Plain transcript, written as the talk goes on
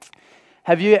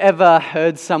Have you ever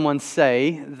heard someone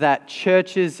say that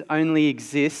churches only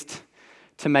exist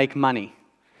to make money?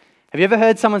 Have you ever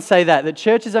heard someone say that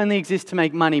churches only exist to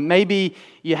make money? Maybe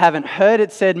you haven't heard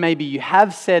it said, maybe you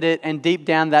have said it, and deep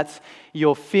down that's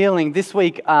your feeling. This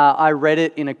week I read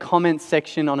it in a comment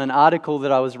section on an article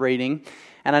that I was reading,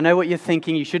 and I know what you're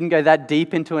thinking. You shouldn't go that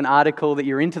deep into an article that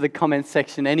you're into the comment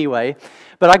section anyway.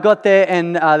 But I got there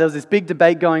and there was this big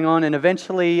debate going on, and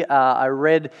eventually I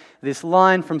read this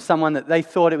line from someone that they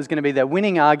thought it was going to be their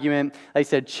winning argument. They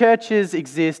said, churches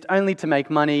exist only to make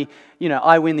money. You know,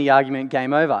 I win the argument,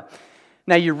 game over.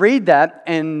 Now you read that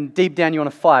and deep down you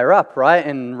want to fire up, right?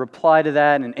 And reply to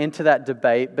that and enter that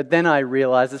debate. But then I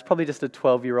realized it's probably just a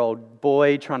 12-year-old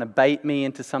boy trying to bait me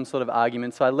into some sort of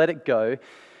argument. So I let it go.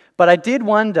 But I did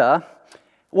wonder,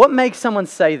 what makes someone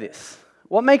say this?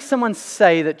 What makes someone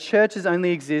say that churches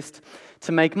only exist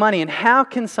to make money? And how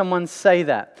can someone say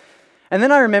that? And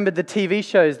then I remembered the TV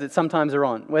shows that sometimes are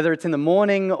on, whether it's in the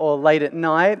morning or late at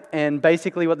night. And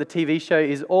basically what the TV show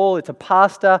is it's a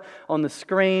pastor on the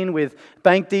screen with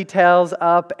bank details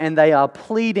up, and they are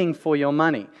pleading for your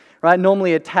money. Right,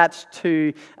 normally attached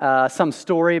to some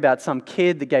story about some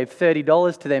kid that gave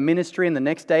 $30 to their ministry and the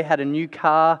next day had a new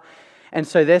car. And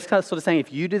so they're sort of saying,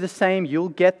 if you do the same, you'll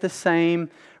get the same,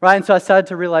 right? And so I started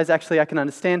to realize, actually, I can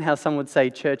understand how someone would say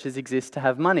churches exist to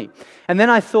have money. And then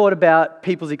I thought about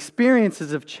people's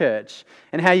experiences of church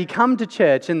and how you come to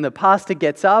church and the pastor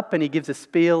gets up and he gives a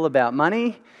spiel about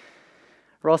money.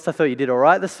 Ross, I thought you did all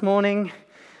right this morning.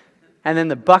 And then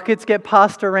the buckets get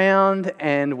passed around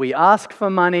and we ask for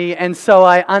money. And so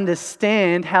I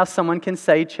understand how someone can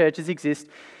say churches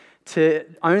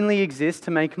only exist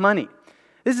to make money.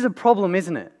 This is a problem,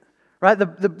 isn't it? Right?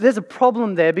 There's a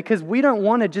problem there because we don't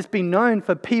want to just be known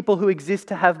for people who exist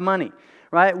to have money.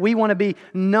 Right? We want to be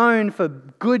known for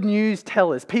good news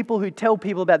tellers, people who tell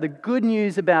people about the good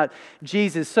news about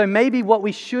Jesus. So maybe what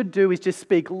we should do is just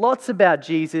speak lots about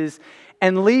Jesus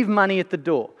and leave money at the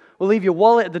door. We'll leave your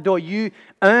wallet at the door. You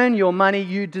earn your money.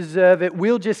 You deserve it.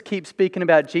 We'll just keep speaking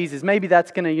about Jesus. Maybe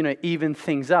that's going to, even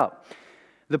things up.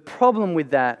 The problem with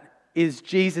that is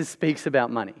Jesus speaks about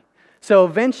money. So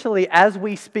eventually, as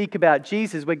we speak about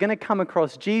Jesus, we're going to come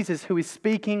across Jesus who is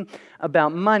speaking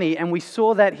about money. And we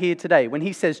saw that here today. When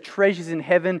he says treasures in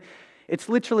heaven, it's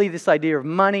literally this idea of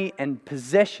money and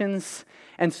possessions.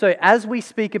 And so as we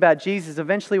speak about Jesus,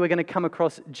 eventually we're going to come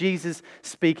across Jesus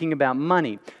speaking about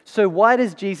money. So why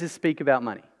does Jesus speak about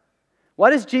money?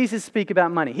 Why does Jesus speak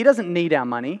about money? He doesn't need our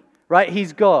money, right?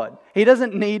 He's God. He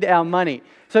doesn't need our money.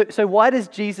 So why does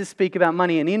Jesus speak about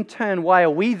money? And in turn, why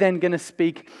are we then going to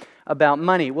speak about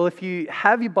money? Well, if you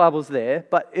have your Bibles there,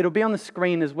 but it'll be on the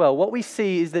screen as well, what we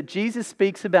see is that Jesus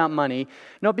speaks about money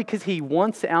not because he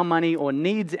wants our money or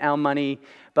needs our money,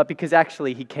 but because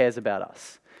actually he cares about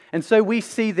us. And so we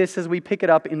see this as we pick it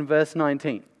up in verse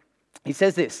 19. He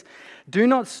says this, "Do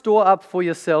not store up for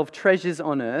yourself treasures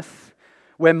on earth,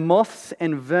 where moths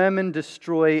and vermin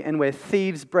destroy and where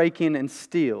thieves break in and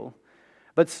steal,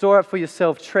 but store up for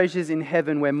yourself treasures in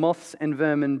heaven where moths and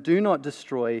vermin do not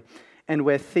destroy and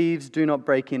where thieves do not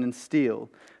break in and steal.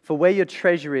 For where your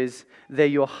treasure is, there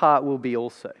your heart will be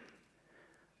also."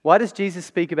 Why does Jesus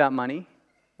speak about money?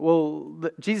 Well,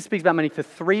 Jesus speaks about money for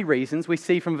three reasons. We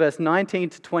see from verse 19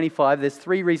 to 25, there's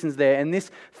three reasons there. And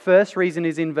this first reason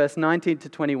is in verse 19 to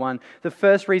 21. The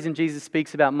first reason Jesus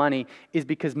speaks about money is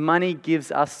because money gives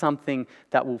us something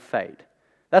that will fade.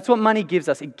 That's what money gives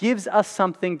us. It gives us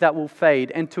something that will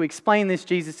fade. And to explain this,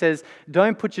 Jesus says,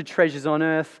 don't put your treasures on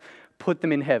earth, put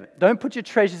them in heaven. Don't put your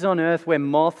treasures on earth where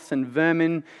moths and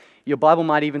vermin, your Bible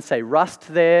might even say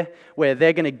rust there, where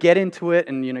they're going to get into it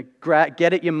and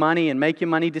get at your money and make your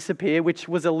money disappear, which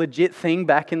was a legit thing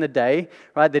back in the day,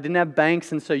 right? They didn't have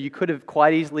banks, and so you could have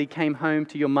quite easily came home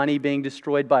to your money being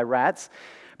destroyed by rats.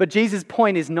 But Jesus'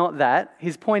 point is not that.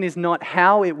 His point is not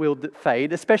how it will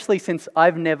fade, especially since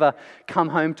I've never come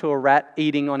home to a rat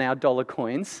eating on our dollar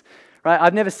coins. Right?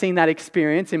 I've never seen that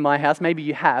experience in my house. Maybe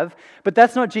you have. But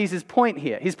that's not Jesus' point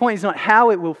here. His point is not how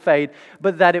it will fade,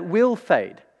 but that it will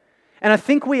fade. And I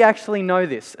think we actually know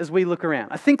this as we look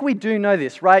around. I think we do know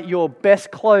this, right? Your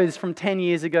best clothes from 10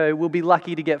 years ago will be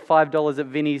lucky to get $5 at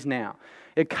Vinnie's now.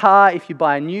 A car, if you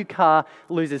buy a new car,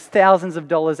 loses thousands of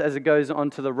dollars as it goes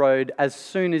onto the road as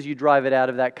soon as you drive it out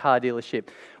of that car dealership.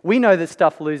 We know that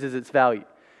stuff loses its value.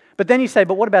 But then you say,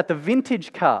 but what about the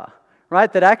vintage car?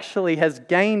 Right, that actually has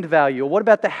gained value? Or what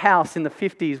about the house in the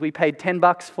 50s we paid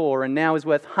 $10 for and now is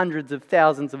worth hundreds of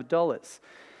thousands of dollars?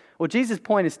 Well, Jesus'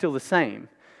 point is still the same.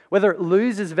 Whether it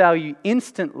loses value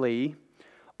instantly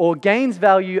or gains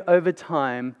value over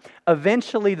time,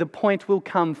 eventually the point will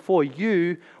come for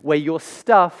you where your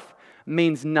stuff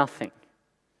means nothing.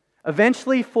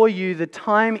 Eventually for you, the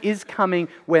time is coming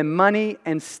where money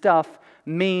and stuff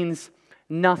means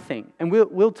nothing. And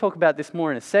we'll talk about this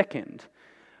more in a second.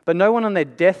 But no one on their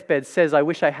deathbed says, I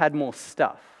wish I had more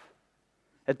stuff.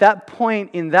 At that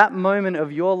point, in that moment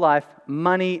of your life,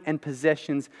 money and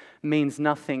possessions means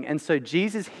nothing. And so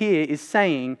Jesus here is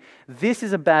saying, this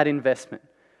is a bad investment.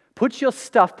 Put your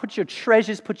stuff, put your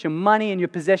treasures, put your money and your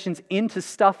possessions into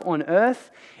stuff on earth.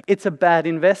 It's a bad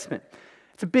investment.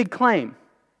 It's a big claim,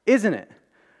 isn't it?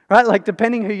 Right? Like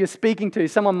depending who you're speaking to,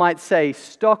 someone might say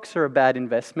stocks are a bad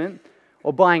investment,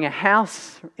 or buying a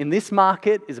house in this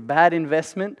market is a bad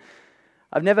investment.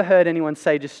 I've never heard anyone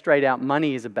say just straight out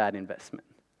money is a bad investment.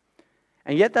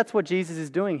 And yet that's what Jesus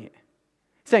is doing here.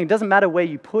 He's saying it doesn't matter where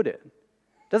you put it.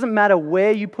 It doesn't matter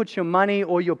where you put your money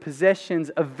or your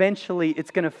possessions, eventually it's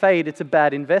going to fade. It's a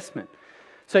bad investment.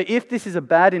 So if this is a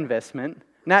bad investment,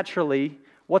 naturally,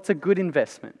 what's a good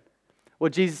investment?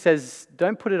 Well, Jesus says,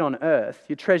 don't put it on earth,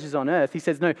 your treasures on earth. He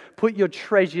says, no, put your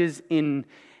treasures in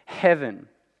heaven.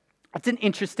 That's an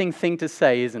interesting thing to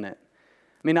say, isn't it?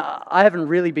 I mean, I haven't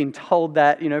really been told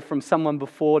that, from someone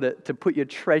before to put your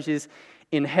treasures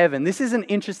in heaven. This is an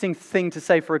interesting thing to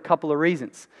say for a couple of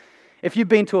reasons. If you've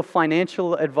been to a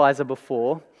financial advisor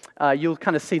before, you'll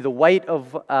kind of see the weight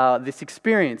of this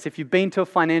experience. If you've been to a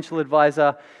financial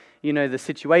advisor, you know the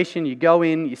situation, you go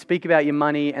in, you speak about your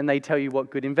money, and they tell you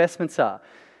what good investments are.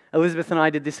 Elizabeth and I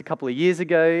did this a couple of years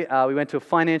ago. We went to a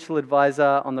financial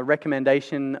advisor on the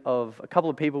recommendation of a couple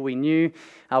of people we knew.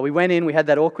 We went in, we had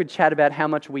that awkward chat about how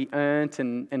much we earned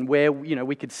and where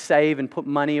we could save and put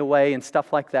money away and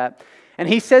stuff like that. And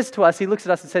he says to us, he looks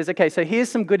at us and says, okay, so here's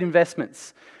some good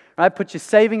investments. Right? Put your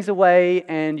savings away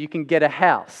and you can get a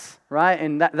house, right?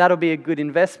 And that'll be a good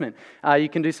investment. You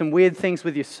can do some weird things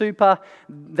with your super.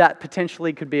 That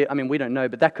potentially could be, we don't know,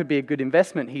 but that could be a good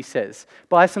investment, he says.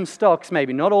 Buy some stocks,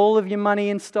 maybe. Not all of your money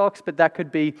in stocks, but that could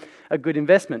be a good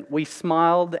investment. We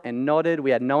smiled and nodded.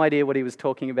 We had no idea what he was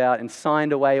talking about and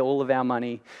signed away all of our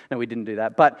money. No, we didn't do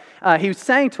that. But he was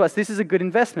saying to us, this is a good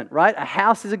investment, right? A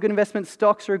house is a good investment.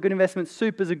 Stocks are a good investment.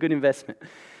 Super is a good investment.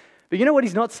 But you know what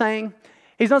he's not saying?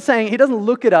 He's not saying, he doesn't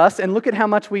look at us and look at how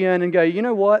much we earn and go, you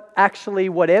know what? Actually,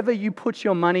 whatever you put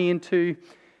your money into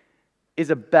is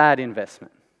a bad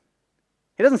investment.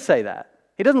 He doesn't say that.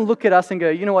 He doesn't look at us and go,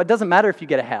 you know what? It doesn't matter if you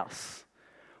get a house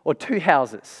or two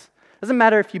houses. It doesn't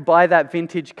matter if you buy that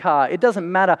vintage car. It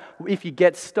doesn't matter if you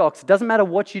get stocks. It doesn't matter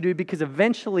what you do, because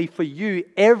eventually for you,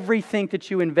 everything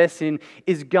that you invest in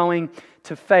is going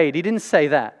to fade. He didn't say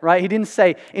that, right? He didn't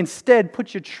say, instead,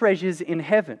 put your treasures in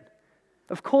heaven.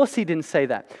 Of course he didn't say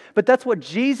that. But that's what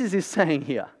Jesus is saying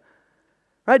here.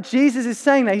 Right? Jesus is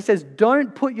saying that. He says,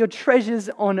 don't put your treasures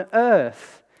on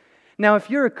earth. Now, if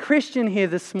you're a Christian here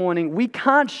this morning, we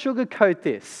can't sugarcoat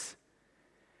this.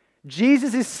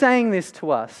 Jesus is saying this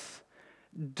to us.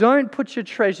 Don't put your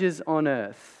treasures on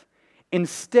earth.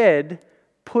 Instead,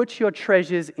 put your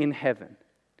treasures in heaven.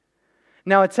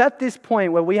 Now, it's at this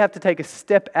point where we have to take a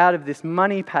step out of this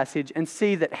money passage and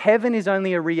see that heaven is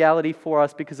only a reality for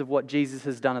us because of what Jesus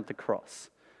has done at the cross.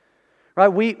 Right?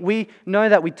 We know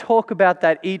that. We talk about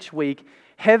that each week.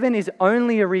 Heaven is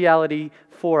only a reality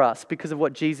for us because of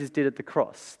what Jesus did at the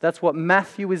cross. That's what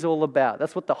Matthew is all about.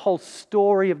 That's what the whole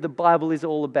story of the Bible is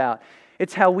all about.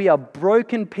 It's how we are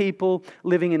broken people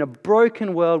living in a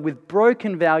broken world with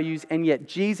broken values, and yet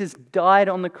Jesus died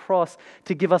on the cross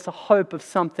to give us a hope of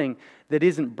something that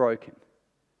isn't broken.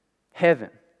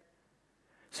 Heaven.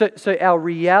 So our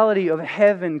reality of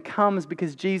heaven comes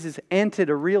because Jesus entered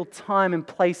a real time and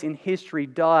place in history,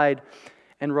 died,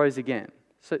 and rose again.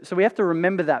 So we have to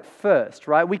remember that first,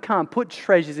 right? We can't put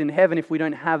treasures in heaven if we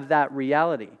don't have that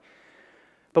reality.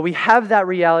 But we have that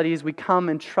reality as we come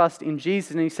and trust in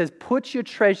Jesus. And he says, put your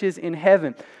treasures in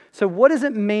heaven. So what does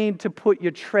it mean to put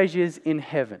your treasures in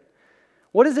heaven?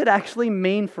 What does it actually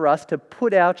mean for us to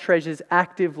put our treasures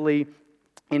actively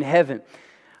in heaven?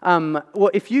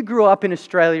 Well, if you grew up in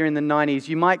Australia in the 90s,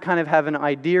 you might kind of have an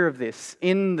idea of this.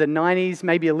 In the 90s,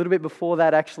 maybe a little bit before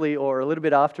that actually, or a little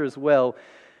bit after as well,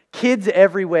 kids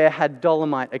everywhere had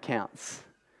Dolomite accounts.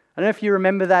 I don't know if you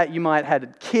remember that. You might have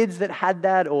had kids that had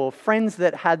that or friends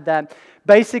that had that.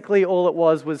 Basically, all it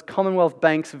was Commonwealth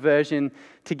Bank's version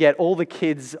to get all the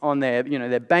kids on their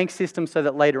bank system so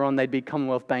that later on they'd be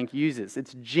Commonwealth Bank users.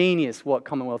 It's genius what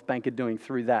Commonwealth Bank are doing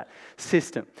through that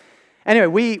system.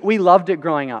 Anyway, we loved it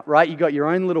growing up, right? You got your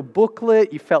own little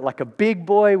booklet. You felt like a big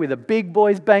boy with a big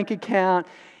boy's bank account.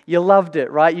 You loved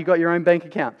it, right? You got your own bank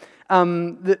account.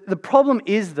 The problem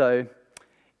is, though,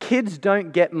 kids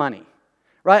don't get money.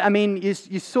 Right? I mean, you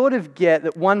sort of get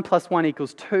that 1 + 1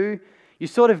 = 2. You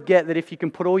sort of get that if you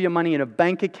can put all your money in a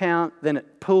bank account, then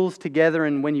it pools together,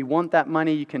 and when you want that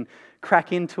money, you can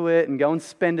crack into it and go and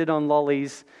spend it on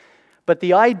lollies. But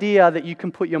the idea that you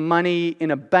can put your money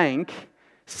in a bank,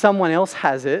 someone else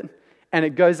has it, and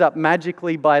it goes up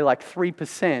magically by like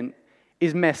 3%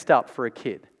 is messed up for a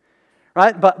kid.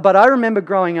 Right? But I remember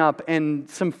growing up, and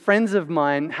some friends of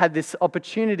mine had this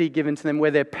opportunity given to them where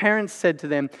their parents said to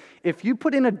them, if you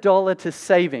put in $1 to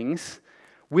savings,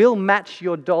 we'll match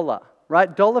your dollar.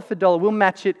 Right? Dollar for dollar, we'll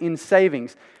match it in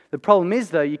savings. The problem is,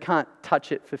 though, you can't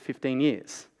touch it for 15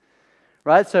 years.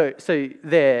 Right? So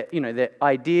their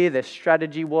idea, their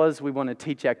strategy was, we want to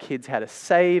teach our kids how to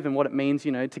save and what it means,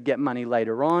 to get money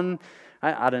later on.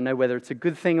 I don't know whether it's a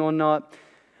good thing or not.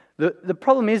 The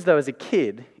problem is, though, as a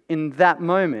kid, in that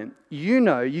moment,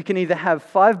 you can either have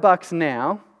 $5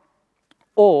 now,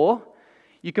 or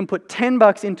you can put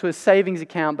 $10 into a savings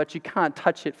account, but you can't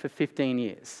touch it for 15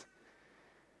 years.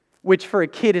 Which for a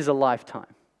kid is a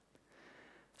lifetime.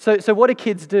 So what do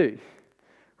kids do?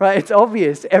 Right, it's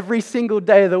obvious. Every single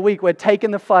day of the week, we're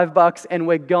taking the $5 and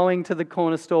we're going to the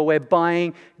corner store. We're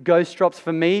buying Ghost Drops.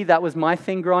 For me, that was my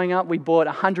thing growing up. We bought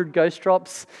 100 Ghost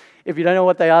Drops. If you don't know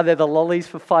what they are, they're the lollies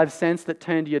for 5 cents that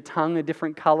turn to your tongue a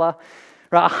different color.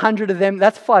 Right, 100 of them,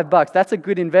 that's $5. That's a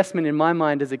good investment in my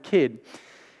mind as a kid.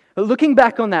 But looking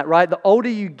back on that, right, the older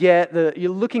you get, you're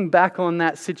looking back on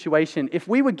that situation. If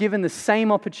we were given the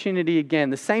same opportunity again,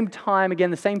 the same time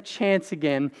again, the same chance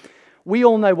again, we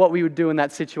all know what we would do in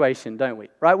that situation, don't we?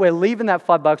 Right? We're leaving that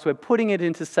 $5, we're putting it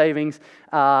into savings.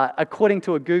 According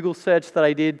to a Google search that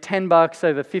I did, $10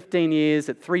 over 15 years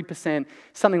at 3%,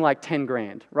 something like 10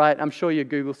 grand, right? I'm sure your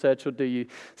Google search will do you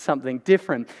something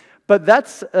different. But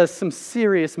that's some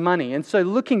serious money. And so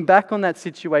looking back on that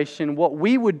situation, what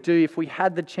we would do if we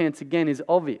had the chance again is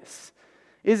obvious,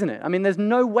 isn't it? I mean, there's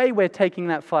no way we're taking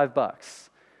that $5.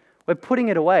 We're putting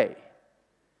it away.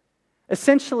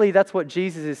 Essentially, that's what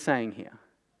Jesus is saying here.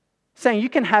 Saying you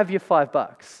can have your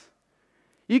 $5.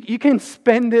 You can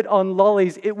spend it on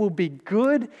lollies. It will be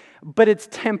good, but it's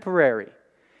temporary.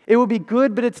 It will be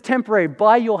good, but it's temporary.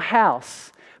 Buy your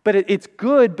house. But it's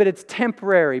good, but it's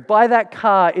temporary. Buy that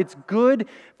car, it's good,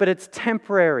 but it's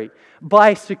temporary.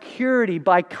 Buy security,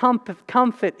 buy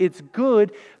comfort, it's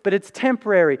good, but it's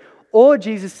temporary. Or,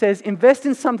 Jesus says, invest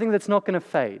in something that's not going to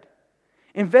fade.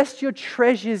 Invest your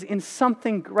treasures in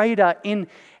something greater, in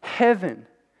heaven.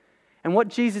 And what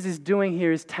Jesus is doing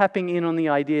here is tapping in on the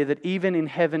idea that even in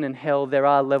heaven and hell, there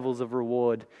are levels of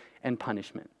reward and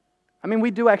punishment. I mean, we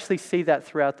do actually see that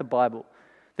throughout the Bible.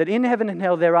 That in heaven and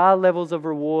hell, there are levels of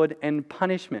reward and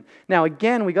punishment. Now,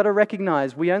 again, we've got to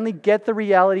recognize we only get the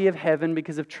reality of heaven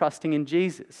because of trusting in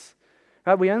Jesus.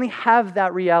 Right? We only have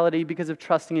that reality because of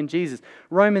trusting in Jesus.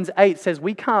 Romans 8 says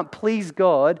we can't please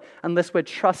God unless we're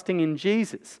trusting in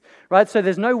Jesus. Right? So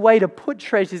there's no way to put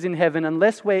treasures in heaven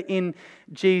unless we're in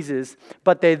Jesus.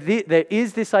 But there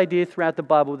is this idea throughout the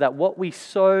Bible that what we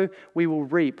sow, we will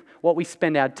reap. What we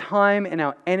spend our time and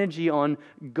our energy on,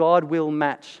 God will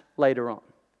match later on.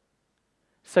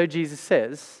 So Jesus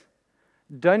says,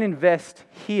 don't invest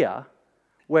here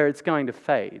where it's going to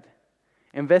fade.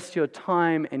 Invest your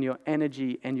time and your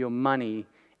energy and your money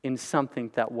in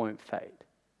something that won't fade.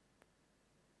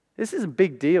 This is a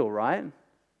big deal, right?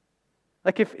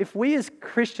 Like if we as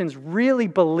Christians really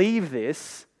believe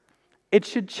this, it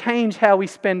should change how we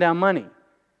spend our money.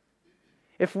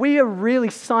 If we are really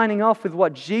signing off with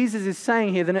what Jesus is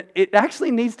saying here, then it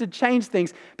actually needs to change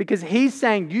things because he's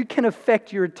saying you can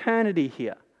affect your eternity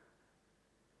here.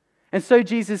 And so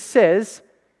Jesus says,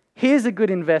 here's a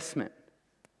good investment.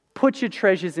 Put your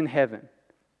treasures in heaven.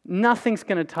 Nothing's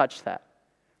going to touch that.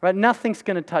 Right? Nothing's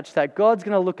going to touch that. God's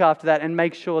going to look after that and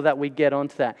make sure that we get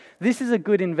onto that. This is a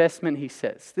good investment, he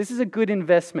says. This is a good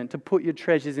investment to put your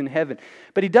treasures in heaven.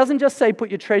 But he doesn't just say put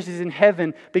your treasures in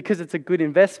heaven because it's a good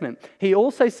investment. He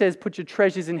also says put your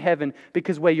treasures in heaven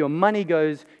because where your money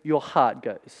goes, your heart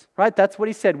goes. Right? That's what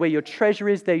he said. Where your treasure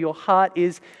is, there your heart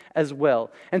is as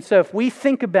well. And so if we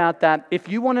think about that, if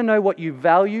you want to know what you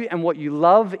value and what you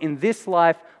love in this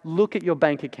life, look at your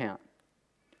bank account.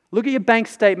 Look at your bank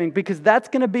statement because that's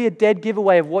going to be a dead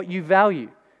giveaway of what you value,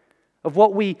 of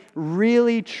what we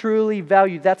really, truly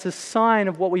value. That's a sign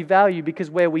of what we value because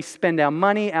where we spend our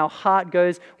money, our heart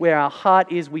goes. Where our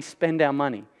heart is, we spend our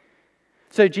money.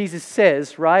 So Jesus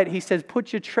says, right? He says,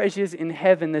 put your treasures in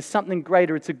heaven. There's something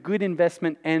greater. It's a good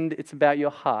investment and it's about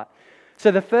your heart.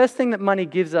 So the first thing that money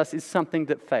gives us is something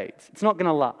that fades. It's not going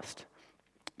to last.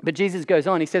 But Jesus goes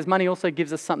on, he says money also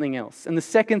gives us something else. And the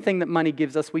second thing that money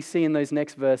gives us, we see in those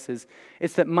next verses,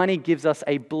 it's that money gives us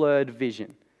a blurred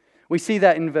vision. We see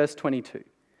that in verse 22.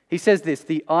 He says this,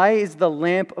 the eye is the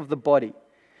lamp of the body.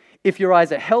 If your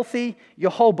eyes are healthy,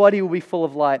 your whole body will be full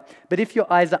of light. But if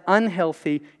your eyes are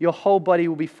unhealthy, your whole body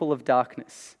will be full of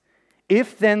darkness.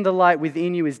 If then the light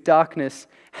within you is darkness,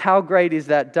 how great is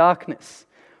that darkness?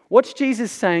 What's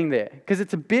Jesus saying there? Because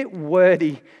it's a bit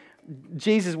wordy,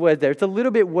 Jesus' word there. It's a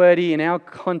little bit wordy in our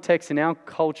context, in our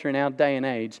culture, in our day and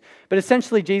age. But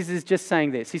essentially, Jesus is just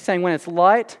saying this. He's saying when it's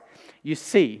light, you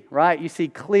see, right? You see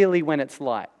clearly when it's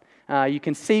light. You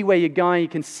can see where you're going, you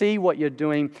can see what you're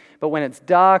doing, but when it's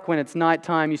dark, when it's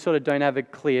nighttime, you sort of don't have a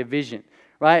clear vision,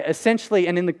 right? Essentially,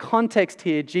 and in the context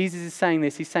here, Jesus is saying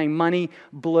this. He's saying money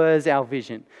blurs our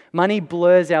vision. Money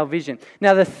blurs our vision.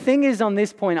 Now, the thing is on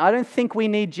this point, I don't think we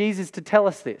need Jesus to tell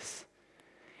us this.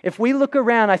 If we look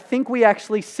around, I think we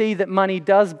actually see that money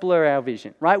does blur our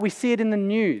vision, right? We see it in the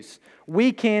news,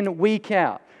 week in, week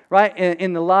out, right?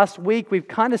 In the last week, we've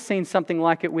kind of seen something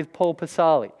like it with Paul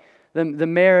Pasali, the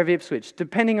mayor of Ipswich.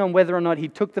 Depending on whether or not he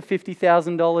took the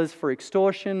 $50,000 for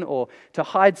extortion or to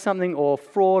hide something or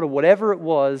fraud or whatever it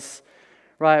was,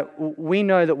 right, we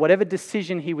know that whatever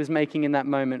decision he was making in that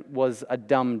moment was a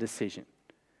dumb decision.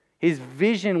 His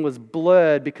vision was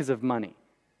blurred because of money.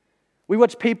 We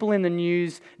watch people in the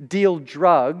news deal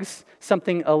drugs,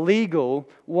 something illegal.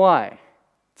 Why?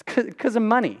 It's because of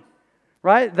money.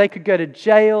 Right? They could go to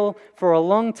jail for a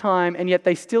long time, and yet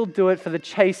they still do it for the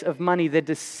chase of money. Their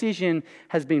decision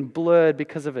has been blurred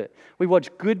because of it. We watch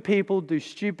good people do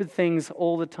stupid things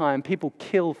all the time. People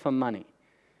kill for money.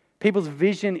 People's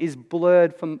vision is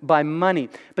blurred by money.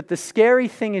 But the scary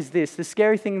thing is this. The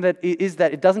scary thing is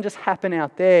that it doesn't just happen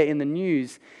out there in the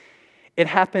news. It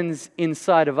happens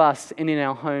inside of us and in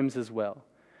our homes as well.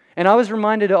 And I was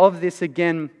reminded of this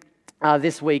again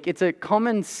this week. It's a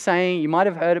common saying, you might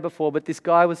have heard it before, but this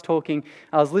guy was talking,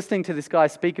 I was listening to this guy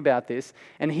speak about this,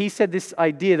 and he said this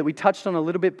idea that we touched on a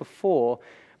little bit before,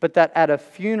 but that at a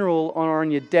funeral or on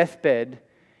your deathbed,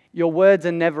 your words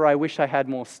are never, I wish I had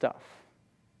more stuff.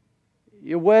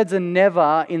 Your words are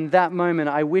never, in that moment,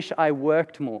 I wish I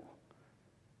worked more.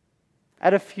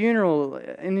 At a funeral,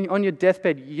 on your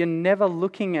deathbed, you're never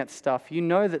looking at stuff. You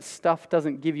know that stuff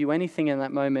doesn't give you anything in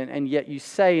that moment, and yet you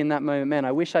say in that moment, man,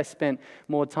 I wish I spent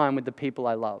more time with the people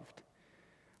I loved.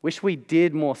 Wish we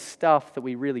did more stuff that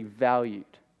we really valued.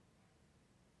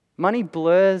 Money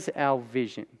blurs our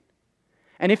vision.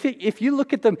 And if you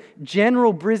look at the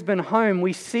general Brisbane home,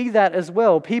 we see that as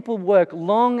well. People work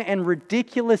long and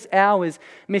ridiculous hours,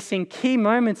 missing key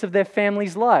moments of their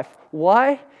family's life.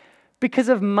 Why? Because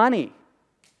of money.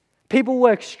 People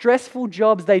work stressful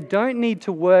jobs they don't need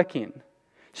to work in.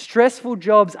 Stressful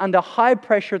jobs under high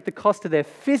pressure at the cost of their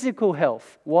physical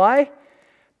health. Why?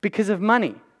 Because of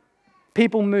money.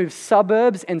 People move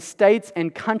suburbs and states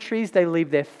and countries. They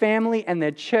leave their family and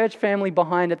their church family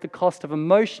behind at the cost of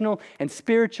emotional and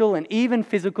spiritual and even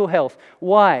physical health.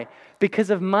 Why? Because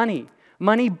of money.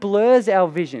 Money blurs our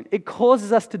vision. It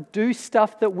causes us to do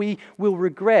stuff that we will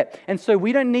regret. And so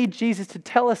we don't need Jesus to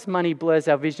tell us money blurs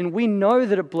our vision. We know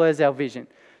that it blurs our vision.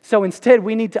 So instead,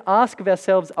 we need to ask of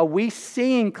ourselves, are we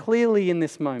seeing clearly in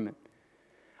this moment?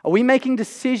 Are we making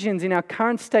decisions in our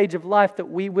current stage of life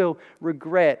that we will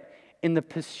regret in the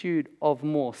pursuit of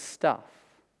more stuff?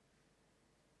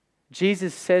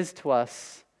 Jesus says to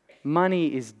us,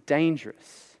 money is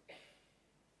dangerous,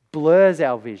 blurs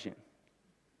our vision.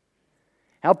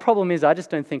 Our problem is, I just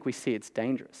don't think we see it's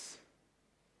dangerous,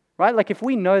 right? Like if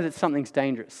we know that something's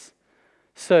dangerous,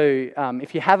 so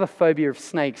if you have a phobia of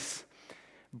snakes,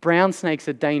 brown snakes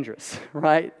are dangerous,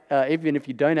 right? Even if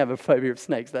you don't have a phobia of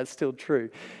snakes, that's still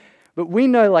true. But we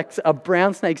know like a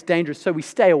brown snake's dangerous, so we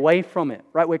stay away from it,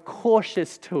 right? We're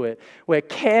cautious to it. We're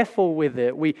careful with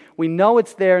it. We know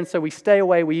it's there, and so we stay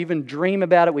away. We even dream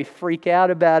about it. We freak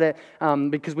out about it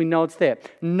because we know it's there.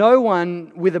 No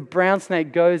one with a brown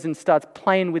snake goes and starts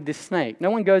playing with this snake.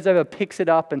 No one goes over, picks it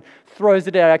up, and throws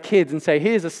it at our kids and say,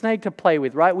 here's a snake to play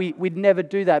with, right? We'd never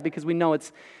do that because we know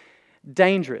it's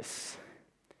dangerous.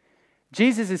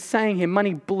 Jesus is saying here,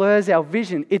 money blurs our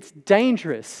vision. It's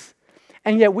dangerous.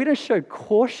 And yet we don't show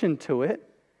caution to it.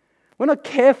 We're not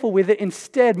careful with it.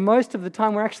 Instead, most of the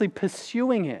time, we're actually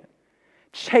pursuing it,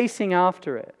 chasing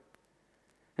after it.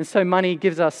 And so money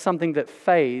gives us something that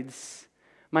fades.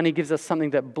 Money gives us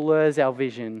something that blurs our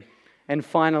vision. And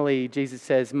finally, Jesus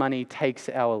says, money takes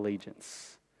our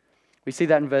allegiance. We see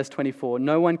that in verse 24.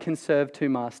 No one can serve two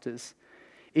masters.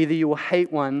 Either you will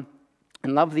hate one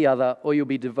and love the other, or you'll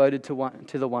be devoted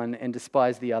to the one and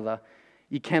despise the other.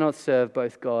 You cannot serve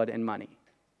both God and money.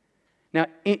 Now,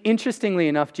 interestingly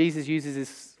enough, Jesus uses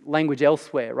this language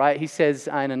elsewhere, right? He says,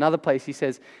 in another place, he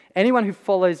says, anyone who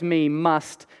follows me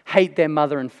must hate their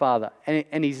mother and father.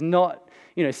 And he's not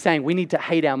saying we need to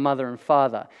hate our mother and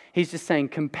father. He's just saying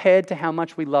compared to how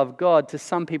much we love God, to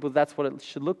some people that's what it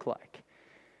should look like.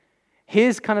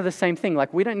 Here's kind of the same thing.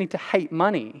 Like, we don't need to hate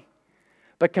money,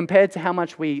 but compared to how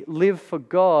much we live for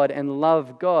God and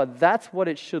love God, that's what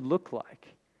it should look like.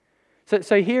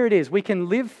 So here it is. We can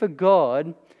live for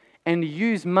God and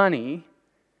use money,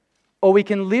 or we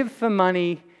can live for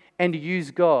money and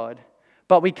use God,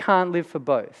 but we can't live for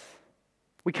both.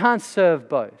 We can't serve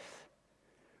both.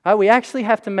 Right? We actually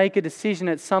have to make a decision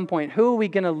at some point. Who are we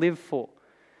going to live for?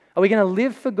 Are we going to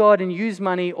live for God and use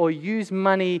money, or use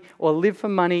money, or live for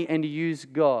money and use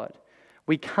God?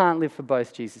 We can't live for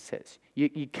both, Jesus says.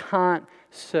 You can't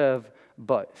serve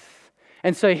both.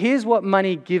 And so here's what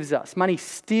money gives us. Money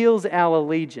steals our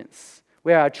allegiance.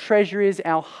 Where our treasure is,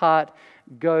 our heart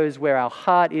goes. Where our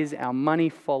heart is, our money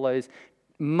follows.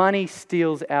 Money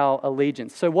steals our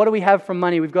allegiance. So what do we have from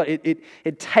money? We've got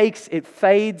it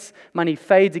fades. Money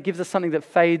fades. It gives us something that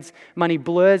fades. Money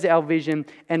blurs our vision,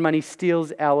 and money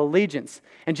steals our allegiance.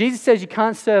 And Jesus says you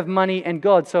can't serve money and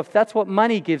God. So if that's what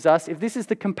money gives us, if this is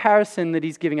the comparison that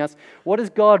he's giving us, what does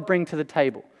God bring to the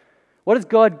table? What does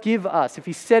God give us? If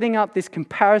he's setting up this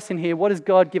comparison here, what does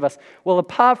God give us? Well,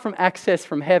 apart from access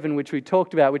from heaven, which we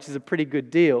talked about, which is a pretty good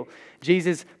deal,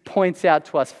 Jesus points out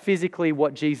to us physically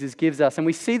what Jesus gives us. And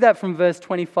we see that from verse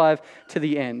 25 to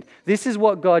the end. This is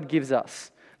what God gives us.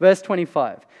 Verse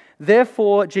 25.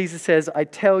 Therefore, Jesus says, I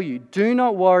tell you, do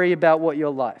not worry about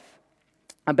your life,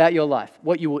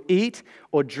 what you will eat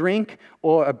or drink,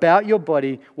 or about your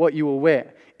body, what you will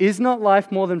wear. Is not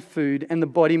life more than food, and the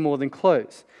body more than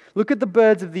clothes? Look at the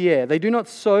birds of the air. They do not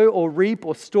sow or reap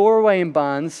or store away in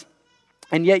barns,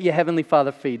 and yet your heavenly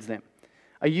Father feeds them.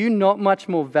 Are you not much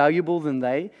more valuable than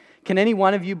they? Can any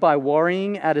one of you, by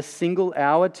worrying, add a single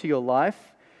hour to your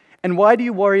life? And why do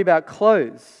you worry about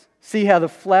clothes? See how the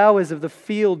flowers of the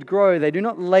field grow. They do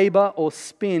not labor or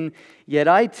spin. Yet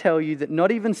I tell you that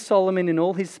not even Solomon in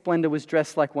all his splendor was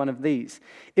dressed like one of these.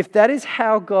 If that is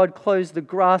how God clothes the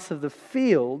grass of the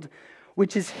field,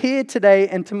 which is here today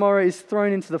and tomorrow is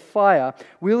thrown into the fire,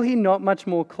 will he not much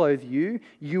more clothe you,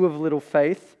 you of little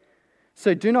faith?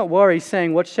 So do not worry,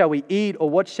 saying, what shall we eat, or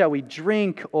what shall we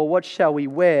drink, or what shall we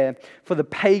wear? For the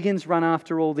pagans run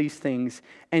after all these things,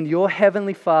 and your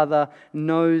heavenly Father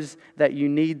knows that you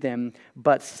need them.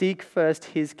 But seek first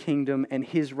his kingdom and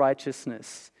his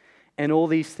righteousness, and all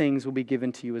these things will be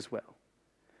given to you as well.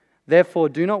 Therefore,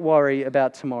 do not worry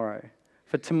about tomorrow,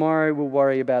 for tomorrow will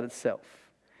worry about itself.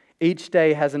 Each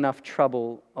day has enough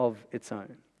trouble of its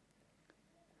own.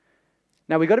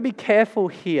 Now, we've got to be careful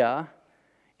here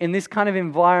in this kind of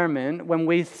environment when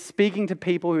we're speaking to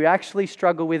people who actually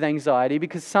struggle with anxiety,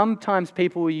 because sometimes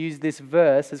people will use this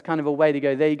verse as kind of a way to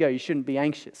go, there you go, you shouldn't be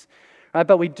anxious. Right?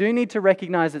 But we do need to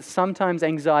recognize that sometimes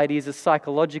anxiety is a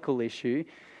psychological issue.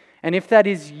 And if that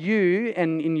is you,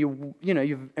 and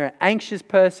you're an anxious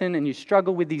person and you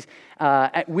struggle with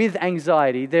with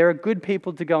anxiety, there are good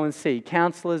people to go and see,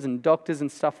 counselors and doctors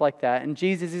and stuff like that. And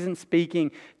Jesus isn't speaking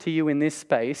to you in this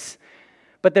space.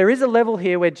 But there is a level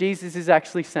here where Jesus is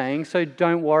actually saying, so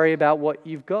don't worry about what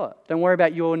you've got. Don't worry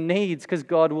about your needs, because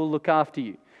God will look after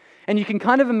you. And you can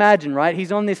kind of imagine, right?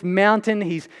 He's on this mountain,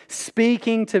 he's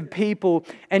speaking to people,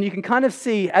 and you can kind of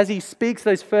see as he speaks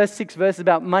those first 6 verses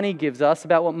about money gives us,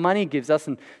 about what money gives us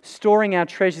and storing our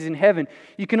treasures in heaven,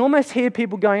 you can almost hear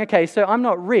people going, okay, so I'm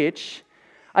not rich.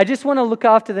 I just want to look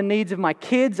after the needs of my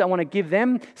kids. I want to give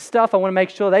them stuff. I want to make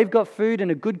sure they've got food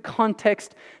and a good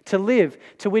context to live.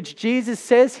 To which Jesus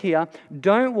says here,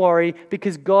 don't worry,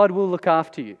 because God will look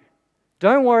after you.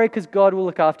 Don't worry, because God will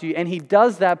look after you. And he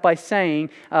does that by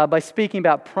speaking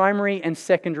about primary and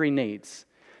secondary needs.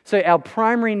 So our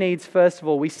primary needs, first of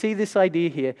all, we see this idea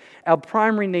here. Our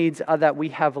primary needs are that we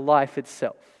have life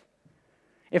itself.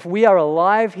 If we are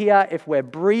alive here, if we're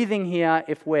breathing here,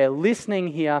 if we're listening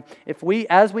here,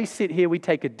 as we sit here, we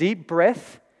take a deep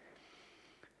breath,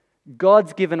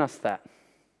 God's given us that.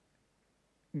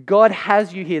 God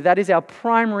has you here. That is our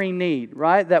primary need,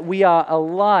 right? That we are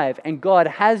alive and God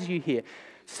has you here.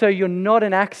 So you're not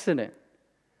an accident.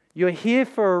 You're here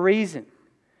for a reason.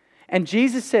 And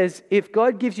Jesus says, if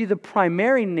God gives you the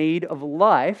primary need of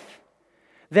life,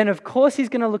 then of course he's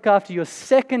going to look after your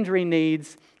secondary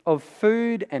needs of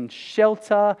food and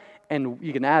shelter, and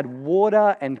you can add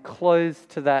water and clothes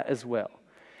to that as well.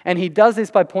 And he does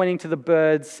this by pointing to the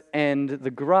birds and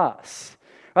the grass.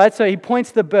 Right, so he points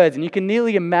to the birds, and you can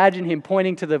nearly imagine him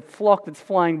pointing to the flock that's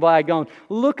flying by going,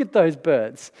 look at those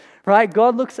birds. Right?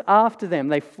 God looks after them.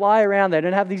 They fly around. They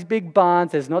don't have these big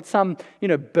barns. There's not some,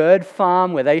 bird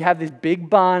farm where they have this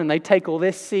big barn and they take all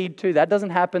their seed too. That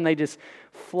doesn't happen. They just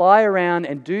fly around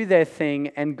and do their thing,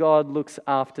 and God looks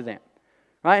after them.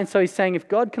 right? And so he's saying if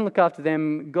God can look after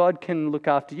them, God can look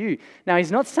after you. Now,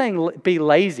 he's not saying be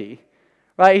lazy,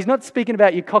 right? He's not speaking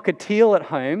about your cockatiel at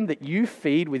home that you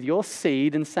feed with your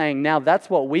seed and saying, now that's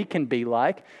what we can be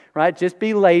like, right? Just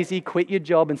be lazy, quit your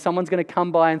job, and someone's going to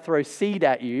come by and throw seed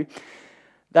at you.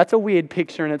 That's a weird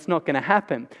picture, and it's not going to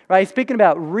happen, right? He's speaking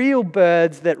about real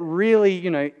birds that really,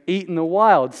 eat in the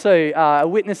wild. So I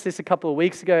witnessed this a couple of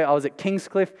weeks ago. I was at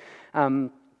Kingscliff. I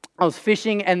was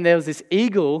fishing, and there was this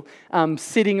eagle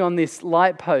sitting on this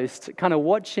light post, kind of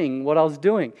watching what I was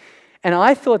doing. And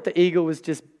I thought the eagle was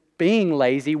just being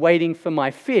lazy, waiting for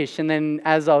my fish. And then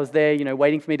as I was there,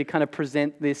 waiting for me to kind of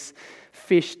present this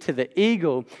fish to the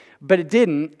eagle, but it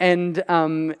didn't. And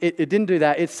it didn't do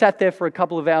that. It sat there for a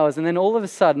couple of hours. And then all of a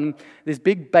sudden, this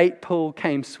big bait pool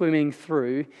came swimming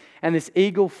through, and this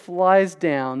eagle flies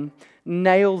down,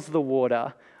 nails the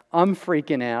water. I'm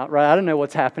freaking out, right? I don't know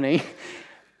what's happening.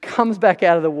 Comes back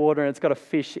out of the water, and it's got a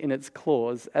fish in its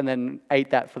claws, and then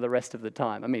ate that for the rest of the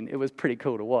time. I mean, it was pretty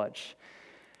cool to watch.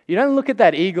 You don't look at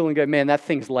that eagle and go, man, that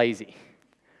thing's lazy,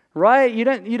 right? You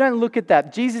don't look at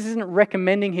that. Jesus isn't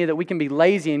recommending here that we can be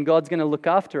lazy and God's going to look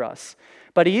after us.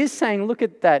 But he is saying, look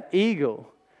at that eagle.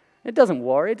 It doesn't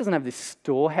worry. It doesn't have this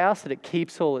storehouse that it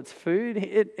keeps all its food.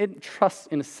 It trusts,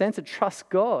 in a sense, it trusts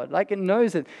God. Like it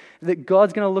knows that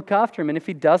God's going to look after him. And if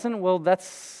he doesn't, well,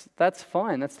 that's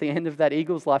fine. That's the end of that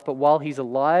eagle's life. But while he's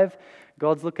alive,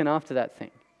 God's looking after that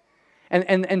thing.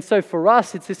 And so for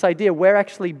us, it's this idea we're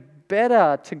actually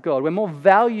better to God. We're more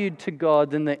valued to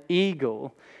God than the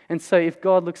eagle. And so if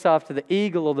God looks after the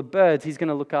eagle or the birds, he's going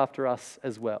to look after us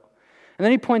as well. And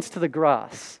then he points to the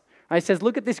grass. Right? He says,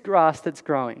 look at this grass that's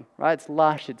growing. Right? It's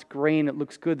lush, it's green, it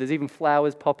looks good. There's even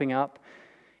flowers popping up.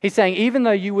 He's saying, even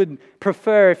though you would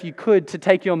prefer, if you could, to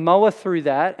take your mower through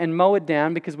that and mow it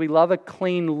down because we love a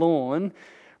clean lawn,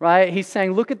 right? He's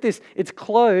saying, look at this. It's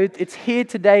clothed, it's here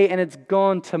today, and it's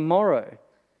gone tomorrow.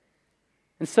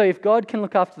 And so if God can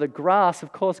look after the grass,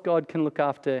 of course God can look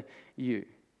after you.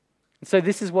 And so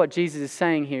this is what Jesus is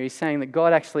saying here. He's saying that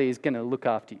God actually is going to look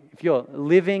after you. If you're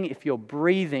living, if you're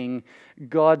breathing,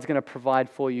 God's going to provide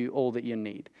for you all that you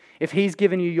need. If he's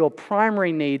given you your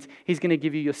primary needs, he's going to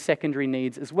give you your secondary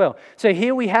needs as well. So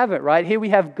here we have it, right? Here we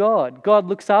have God. God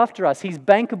looks after us. He's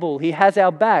bankable. He has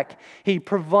our back. He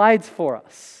provides for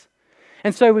us.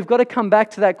 And so we've got to come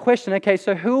back to that question. Okay,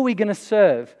 so who are we going to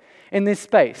serve in this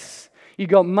space? You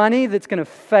got money that's going to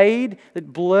fade,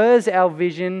 that blurs our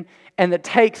vision, and that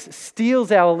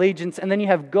steals our allegiance, and then you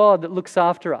have God that looks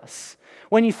after us.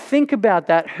 When you think about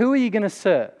that, who are you going to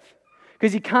serve?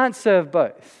 Because you can't serve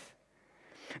both.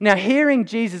 Now, hearing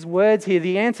Jesus' words here,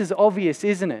 the answer is obvious,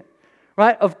 isn't it?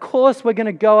 Right? Of course, we're going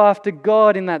to go after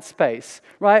God in that space.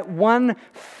 Right? One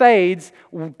fades,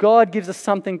 God gives us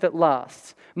something that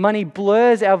lasts. Money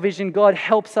blurs our vision. God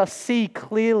helps us see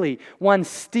clearly. One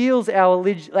steals our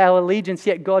allegiance,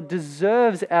 yet God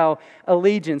deserves our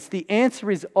allegiance. The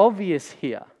answer is obvious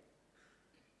here.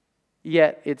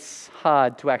 Yet it's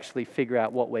hard to actually figure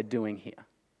out what we're doing here.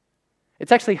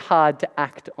 It's actually hard to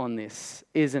act on this,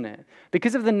 isn't it?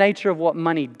 Because of the nature of what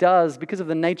money does, because of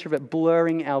the nature of it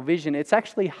blurring our vision, it's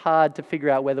actually hard to figure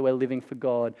out whether we're living for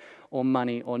God or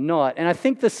money or not. And I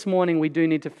think this morning we do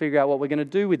need to figure out what we're going to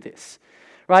do with this.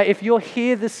 Right? If you're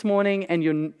here this morning and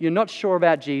you're not sure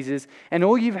about Jesus, and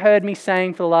all you've heard me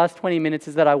saying for the last 20 minutes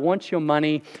is that I want your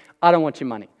money, I don't want your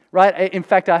money. Right? In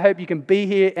fact, I hope you can be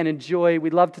here and enjoy.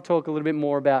 We'd love to talk a little bit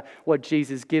more about what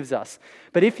Jesus gives us.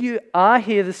 But if you are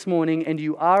here this morning and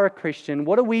you are a Christian,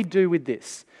 what do we do with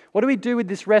this? What do we do with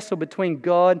this wrestle between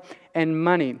God and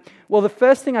money? Well, the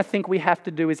first thing I think we have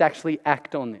to do is actually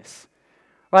act on this.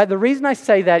 Right? The reason I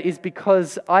say that is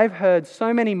because I've heard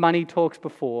so many money talks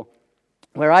before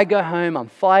where I go home, I'm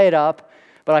fired up,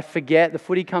 but I forget. The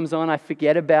footy comes on, I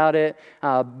forget about it.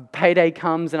 Payday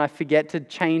comes and I forget to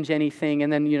change anything,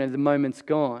 and then, the moment's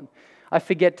gone. I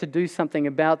forget to do something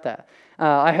about that.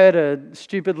 I heard a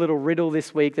stupid little riddle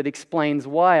this week that explains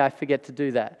why I forget to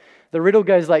do that. The riddle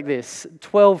goes like this.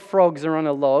 12 frogs are on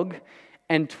a log,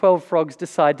 and 12 frogs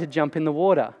decide to jump in the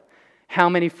water. How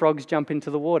many frogs jump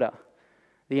into the water?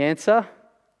 The answer?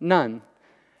 None.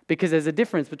 Because there's a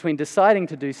difference between deciding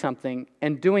to do something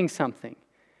and doing something.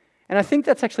 And I think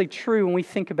that's actually true when we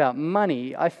think about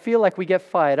money. I feel like we get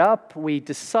fired up, we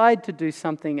decide to do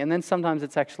something, and then sometimes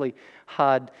it's actually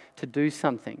hard to do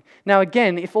something. Now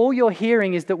again, if all you're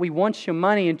hearing is that we want your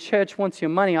money and church wants your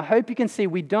money, I hope you can see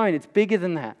we don't. It's bigger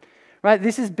than that. Right?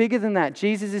 This is bigger than that.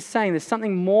 Jesus is saying there's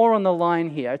something more on the line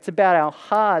here. It's about our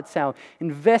hearts, our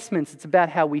investments. It's about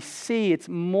how we see. It's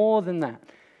more than that.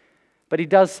 But he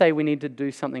does say we need to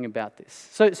do something about this.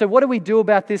 So what do we do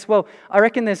about this? Well, I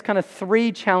reckon there's kind of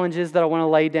 3 challenges that I want to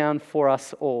lay down for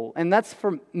us all. And that's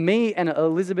for me and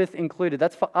Elizabeth included.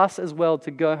 That's for us as well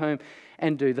to go home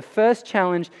and do. The first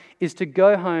challenge is to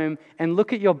go home and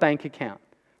look at your bank account.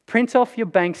 Print off your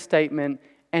bank statement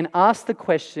and ask the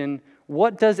question,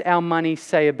 what does our money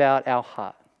say about our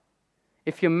heart?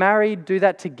 If you're married, do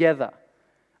that together.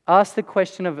 Ask the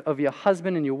question of your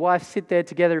husband and your wife, sit there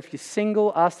together. If you're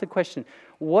single, ask the question,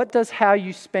 what does how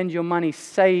you spend your money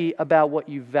say about what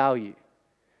you value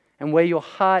and where your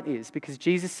heart is? Because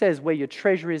Jesus says where your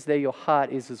treasure is, there your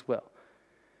heart is as well.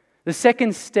 The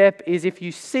second step is if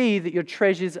you see that your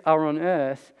treasures are on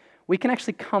earth, we can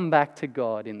actually come back to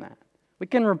God in that. We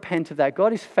can repent of that.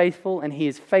 God is faithful, and He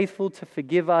is faithful to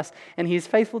forgive us, and He is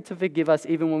faithful to forgive us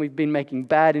even when we've been making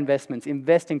bad investments,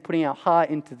 putting our heart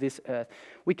into this earth.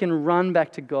 We can run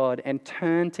back to God and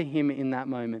turn to Him in that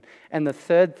moment. And the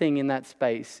third thing in that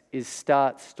space is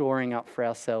start storing up for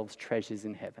ourselves treasures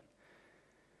in heaven.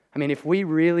 I mean, if we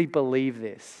really believe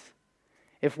this,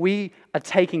 if we are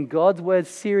taking God's word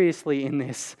seriously in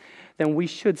this, then we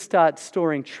should start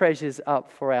storing treasures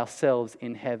up for ourselves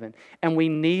in heaven. And we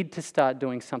need to start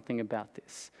doing something about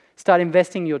this. Start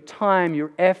investing your time,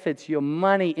 your efforts, your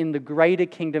money in the greater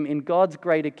kingdom, in God's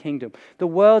greater kingdom. The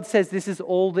world says this is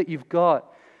all that you've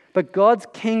got. But God's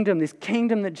kingdom, this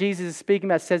kingdom that Jesus is speaking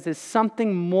about, says there's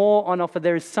something more on offer.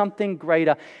 There is something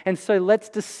greater. And so let's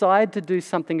decide to do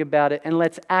something about it and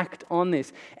let's act on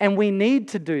this. And we need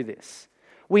to do this.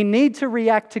 We need to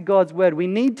react to God's word. We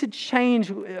need to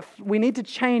change. We need to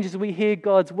change as we hear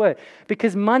God's word,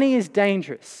 because money is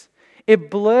dangerous. It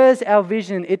blurs our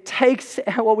vision. It takes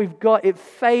what we've got. It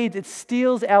fades. It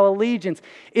steals our allegiance.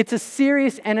 It's a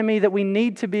serious enemy that we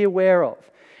need to be aware of.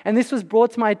 And this was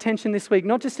brought to my attention this week,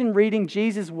 not just in reading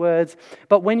Jesus' words,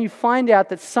 but when you find out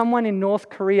that someone in North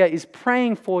Korea is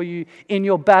praying for you in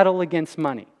your battle against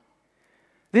money.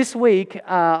 This week,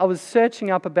 I was searching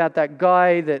up about that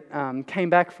guy that came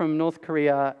back from North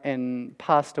Korea and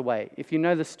passed away. If you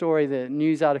know the story, the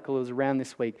news article was around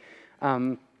this week.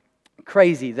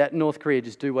 Crazy that North Korea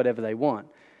just do whatever they want.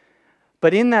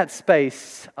 But in that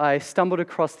space, I stumbled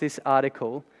across this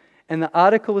article, and the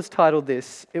article was titled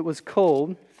this. It was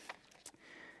called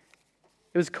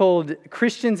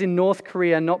Christians in North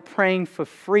Korea Not Praying for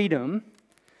Freedom,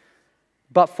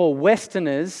 but for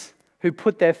Westerners who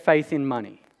put their faith in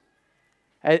money.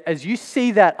 As you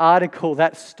see that article,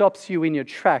 that stops you in your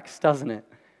tracks, doesn't it?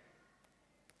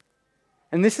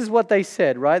 And this is what they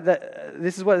said, right?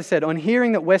 This is what they said. On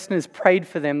hearing that Westerners prayed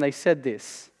for them, they said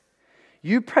this: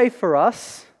 "You pray for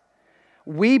us,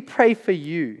 we pray for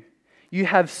you. You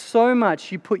have so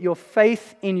much, you put your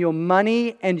faith in your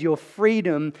money and your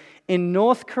freedom. In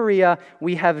North Korea,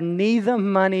 we have neither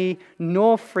money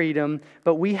nor freedom,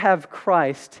 but we have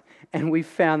Christ, and we've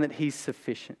found that He's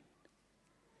sufficient."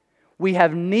 We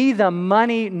have neither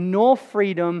money nor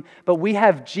freedom, but we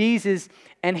have Jesus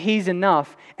and He's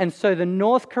enough. And so the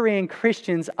North Korean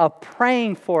Christians are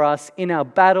praying for us in our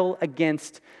battle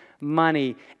against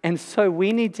money. And so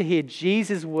we need to hear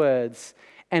Jesus' words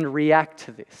and react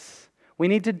to this. We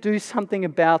need to do something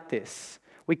about this.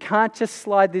 We can't just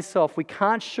slide this off. We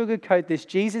can't sugarcoat this.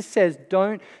 Jesus says,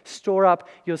 don't store up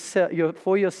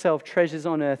for yourself treasures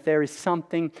on earth. There is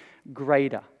something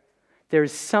greater. There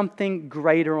is something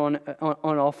greater on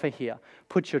offer here.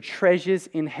 Put your treasures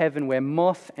in heaven where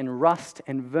moth and rust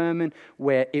and vermin,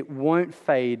 where it won't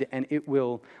fade and it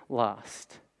will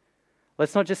last.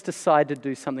 Let's not just decide to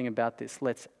do something about this.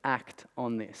 Let's act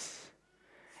on this.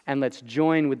 And let's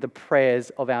join with the prayers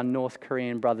of our North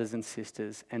Korean brothers and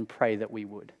sisters and pray that we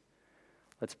would.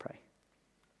 Let's pray.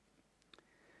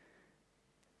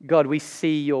 God, we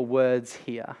see your words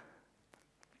here.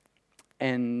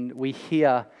 And we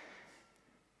hear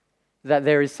that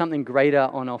there is something greater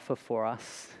on offer for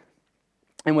us.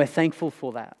 And we're thankful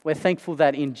for that. We're thankful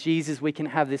that in Jesus we can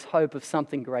have this hope of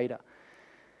something greater.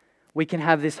 We can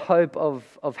have this hope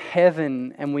of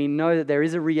heaven, and we know that there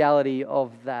is a reality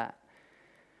of that.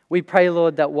 We pray,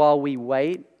 Lord, that while we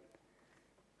wait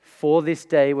for this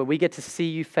day where we get to see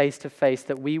you face to face,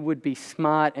 that we would be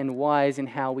smart and wise in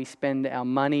how we spend our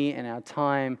money and our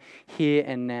time here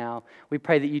and now. We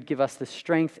pray that you'd give us the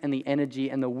strength and the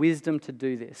energy and the wisdom to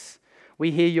do this. We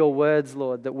hear your words,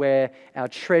 Lord, that where our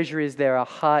treasure is, there our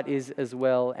heart is as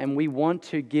well. And we want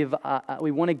to give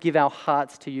our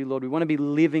hearts to you, Lord. We want to be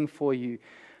living for you.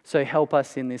 So help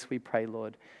us in this, we pray,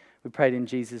 Lord. We pray it in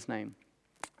Jesus' name.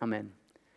 Amen.